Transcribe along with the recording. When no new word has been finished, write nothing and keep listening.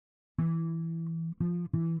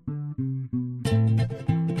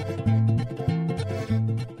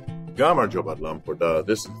Gamar Jobadlam Porda.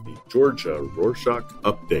 This is the Georgia Rorschach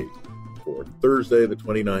Update for Thursday, the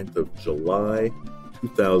 29th of July,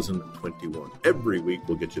 2021. Every week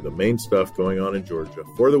we'll get you the main stuff going on in Georgia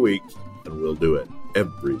for the week, and we'll do it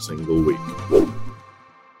every single week.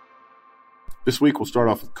 This week we'll start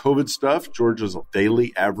off with COVID stuff. Georgia's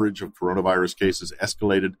daily average of coronavirus cases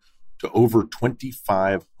escalated to over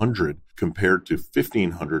 2,500 compared to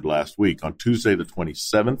 1,500 last week. On Tuesday, the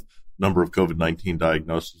 27th, number of COVID-19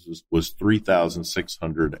 diagnoses was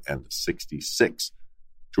 3,666.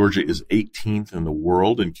 Georgia is 18th in the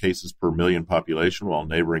world in cases per million population, while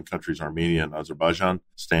neighboring countries Armenia and Azerbaijan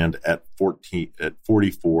stand at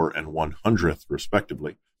 44 and 100th,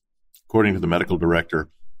 respectively. According to the medical director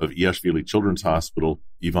of Iashvili Children's Hospital,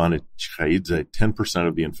 Ivana Chaidze, 10%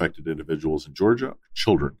 of the infected individuals in Georgia are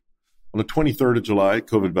children. On the 23rd of July,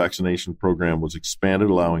 COVID vaccination program was expanded,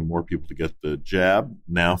 allowing more people to get the jab.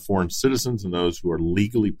 Now, foreign citizens and those who are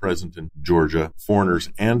legally present in Georgia, foreigners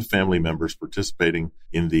and family members participating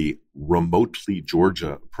in the Remotely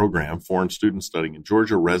Georgia program, foreign students studying in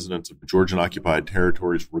Georgia, residents of Georgian-occupied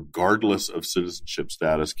territories, regardless of citizenship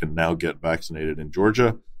status, can now get vaccinated in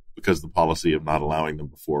Georgia because the policy of not allowing them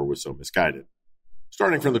before was so misguided.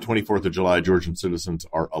 Starting from the 24th of July, Georgian citizens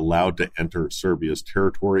are allowed to enter Serbia's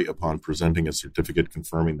territory upon presenting a certificate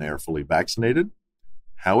confirming they are fully vaccinated.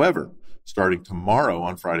 However, starting tomorrow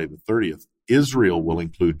on Friday the 30th, Israel will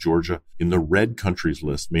include Georgia in the red countries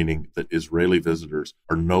list, meaning that Israeli visitors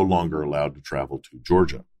are no longer allowed to travel to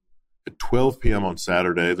Georgia. At 12 p.m. on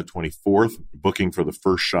Saturday, the 24th, booking for the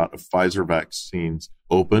first shot of Pfizer vaccines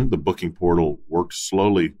opened. The booking portal worked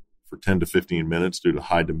slowly for 10 to 15 minutes due to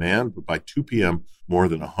high demand, but by 2 p.m., more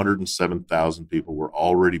than 107,000 people were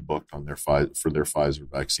already booked on for their Pfizer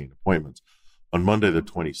vaccine appointments. On Monday, the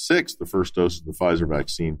 26th, the first doses of the Pfizer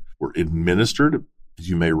vaccine were administered. As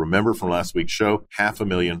you may remember from last week's show,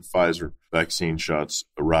 500,000 Pfizer vaccine shots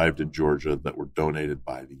arrived in Georgia that were donated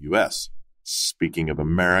by the U.S. Speaking of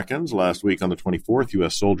Americans, last week on the 24th,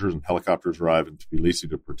 U.S. soldiers and helicopters arrived in Tbilisi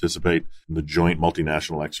to participate in the joint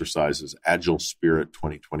multinational exercises Agile Spirit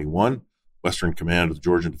 2021. Western Command of the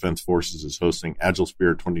Georgian Defense Forces is hosting Agile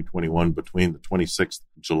Spirit 2021 between the 26th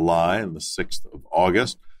of July and the 6th of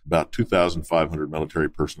August. About 2,500 military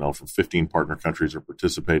personnel from 15 partner countries are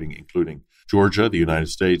participating, including Georgia, the United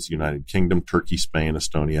States, United Kingdom, Turkey, Spain,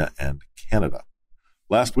 Estonia, and Canada.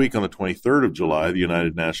 Last week, on the 23rd of July, the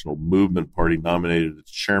United National Movement Party nominated its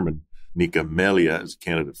chairman, Nika Melia, as a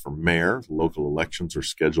candidate for mayor. The local elections are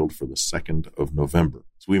scheduled for the 2nd of November.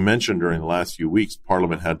 As we mentioned during the last few weeks,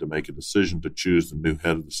 Parliament had to make a decision to choose the new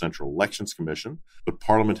head of the Central Elections Commission, but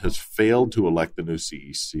Parliament has failed to elect the new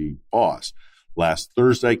CEC boss. Last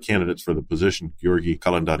Thursday, candidates for the position, Georgi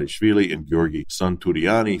Kalandarishvili and Georgi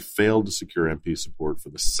Santuriani, failed to secure MP support for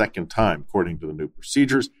the second time. According to the new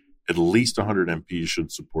procedures, at least 100 MPs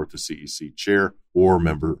should support the CEC chair or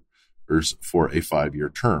members for a 5-year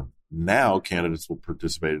term. Now, candidates will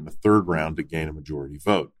participate in the third round to gain a majority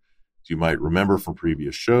vote. As you might remember from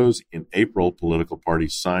previous shows, in April, political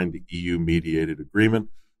parties signed the EU-mediated agreement,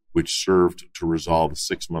 which served to resolve a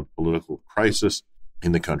 6-month political crisis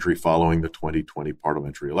in the country following the 2020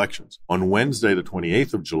 parliamentary elections. On Wednesday, the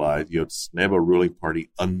 28th of July, the Otsneba ruling party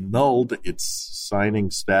annulled its signing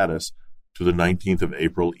status to the 19th of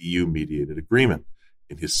April EU-mediated agreement.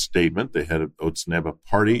 In his statement, the head of Otsneba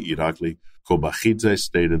party, Irakli Kobakhidze,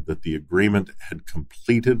 stated that the agreement had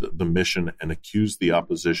completed the mission and accused the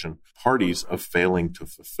opposition parties of failing to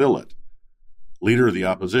fulfill it. Leader of the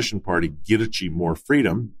opposition party, Girchi More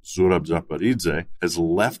Freedom, Zurab Zaparidze, has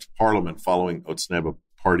left parliament following Otsneba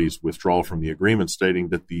party's withdrawal from the agreement, stating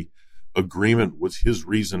that the agreement was his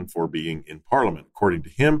reason for being in parliament. According to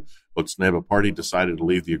him, Otsneba party decided to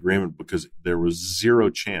leave the agreement because there was zero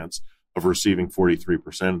chance of receiving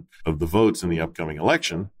 43% of the votes in the upcoming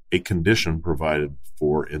election, a condition provided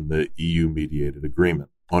for in the EU-mediated agreement.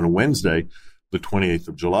 On Wednesday, the 28th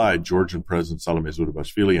of July, Georgian President Salome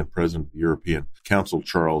Zurabashvili and President of the European Council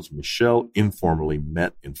Charles Michel informally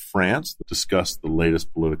met in France to discuss the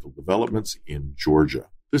latest political developments in Georgia.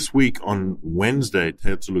 This week on Wednesday,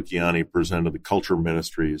 Tea Tsouloukiani presented the Culture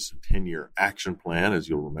Ministry's 10-year action plan. As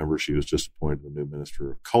you'll remember, she was just appointed the new Minister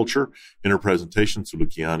of Culture. In her presentation,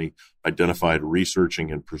 Tsouloukiani identified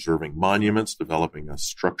researching and preserving monuments, developing a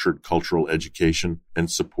structured cultural education, and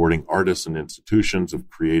supporting artists and institutions of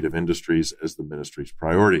creative industries as the ministry's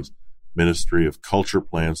priorities. Ministry of Culture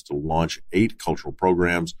plans to launch 8 cultural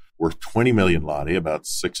programs worth 20 million lari, about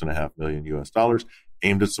 $6.5 million US,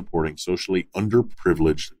 aimed at supporting socially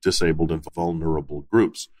underprivileged, disabled, and vulnerable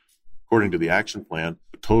groups. According to the action plan,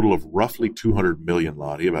 a total of roughly 200 million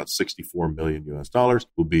lari, about $64 million US,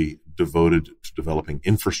 will be devoted to developing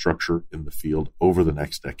infrastructure in the field over the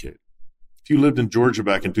next decade. If you lived in Georgia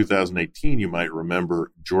back in 2018, you might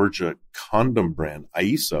remember Georgia condom brand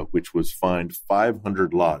Aisa, which was fined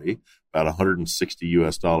 500 lari, about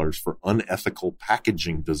 $160 for unethical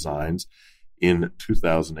packaging designs in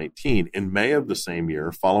 2018. In May of the same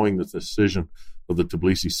year, following the decision of the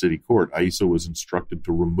Tbilisi City Court, Aisa was instructed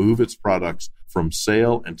to remove its products from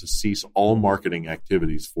sale and to cease all marketing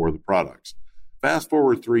activities for the products. Fast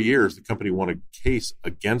forward 3 years, the company won a case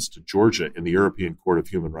against Georgia in the European Court of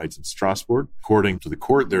Human Rights in Strasbourg. According to the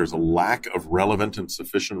court, there is a lack of relevant and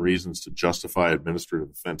sufficient reasons to justify administrative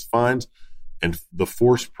offense fines and the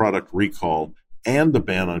forced product recall and the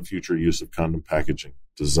ban on future use of condom packaging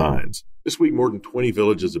designs. This week, more than 20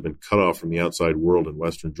 villages have been cut off from the outside world in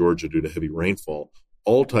western Georgia due to heavy rainfall.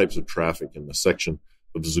 All types of traffic in the section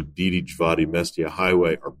of the Zugdidi-Jvadi-Mestia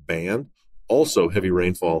highway are banned. Also, heavy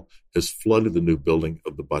rainfall has flooded the new building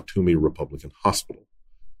of the Batumi Republican Hospital.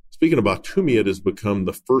 Speaking of Batumi, it has become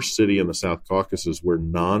the first city in the South Caucasus where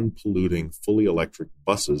non-polluting, fully electric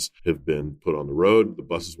buses have been put on the road. The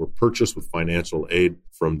buses were purchased with financial aid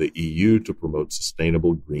from the EU to promote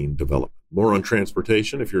sustainable green development. More on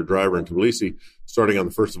transportation. If you're a driver in Tbilisi, starting on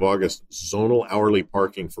the 1st of August, zonal hourly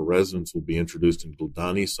parking for residents will be introduced in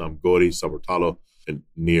Guldani, Samgori, Sabortalo, and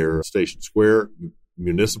near Station Square.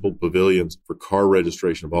 Municipal pavilions for car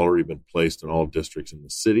registration have already been placed in all districts in the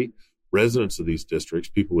city. Residents of these districts,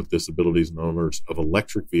 people with disabilities and owners of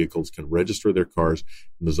electric vehicles can register their cars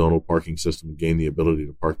in the zonal parking system and gain the ability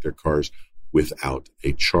to park their cars without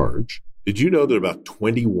a charge. Did you know that about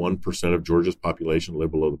 21% of Georgia's population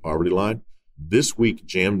live below the poverty line? This week,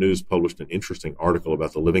 Jam News published an interesting article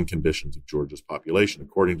about the living conditions of Georgia's population.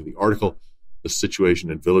 According to the article, the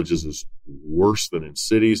situation in villages is worse than in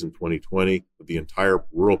cities. In 2020, of the entire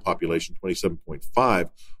rural population,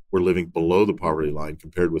 27.5 were living below the poverty line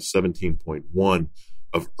compared with 17.1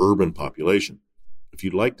 of urban population. If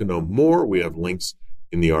you'd like to know more, we have links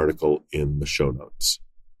in the article in the show notes.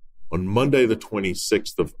 On Monday, the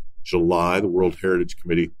 26th of July, the World Heritage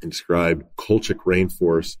Committee inscribed Kolchak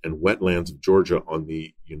rainforests and wetlands of Georgia on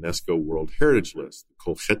the UNESCO World Heritage List. The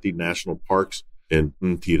Kolcheti National Parks and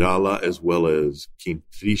Mtirala, as well as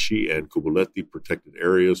Kintrishi and Kubuleti protected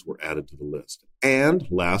areas were added to the list. And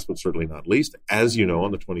last but certainly not least, as you know,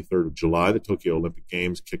 on the 23rd of July, the Tokyo Olympic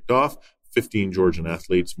Games kicked off. 15 Georgian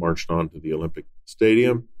athletes marched on to the Olympic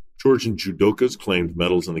Stadium. Georgian judokas claimed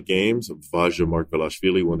medals in the games. Vaja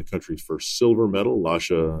Markvelashvili won the country's first silver medal.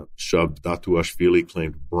 Lasha Shavdatuashvili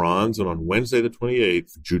claimed bronze. And on Wednesday, the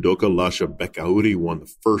 28th, judoka Lasha Bekauri won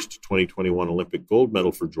the first 2021 Olympic gold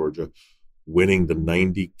medal for Georgia, winning the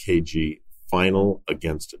 90 kg final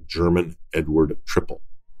against German Edward Trippel.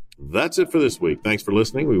 That's it for this week. Thanks for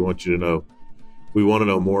listening. We want to know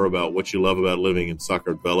more about what you love about living in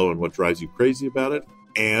Sakartvelo and what drives you crazy about it,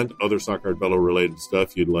 and other Sakartvelo related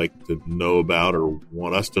stuff you'd like to know about or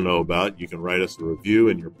want us to know about. You can write us a review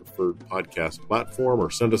in your preferred podcast platform or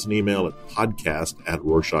send us an email at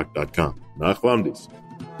podcast@rorschach.com. Nach Vamdis.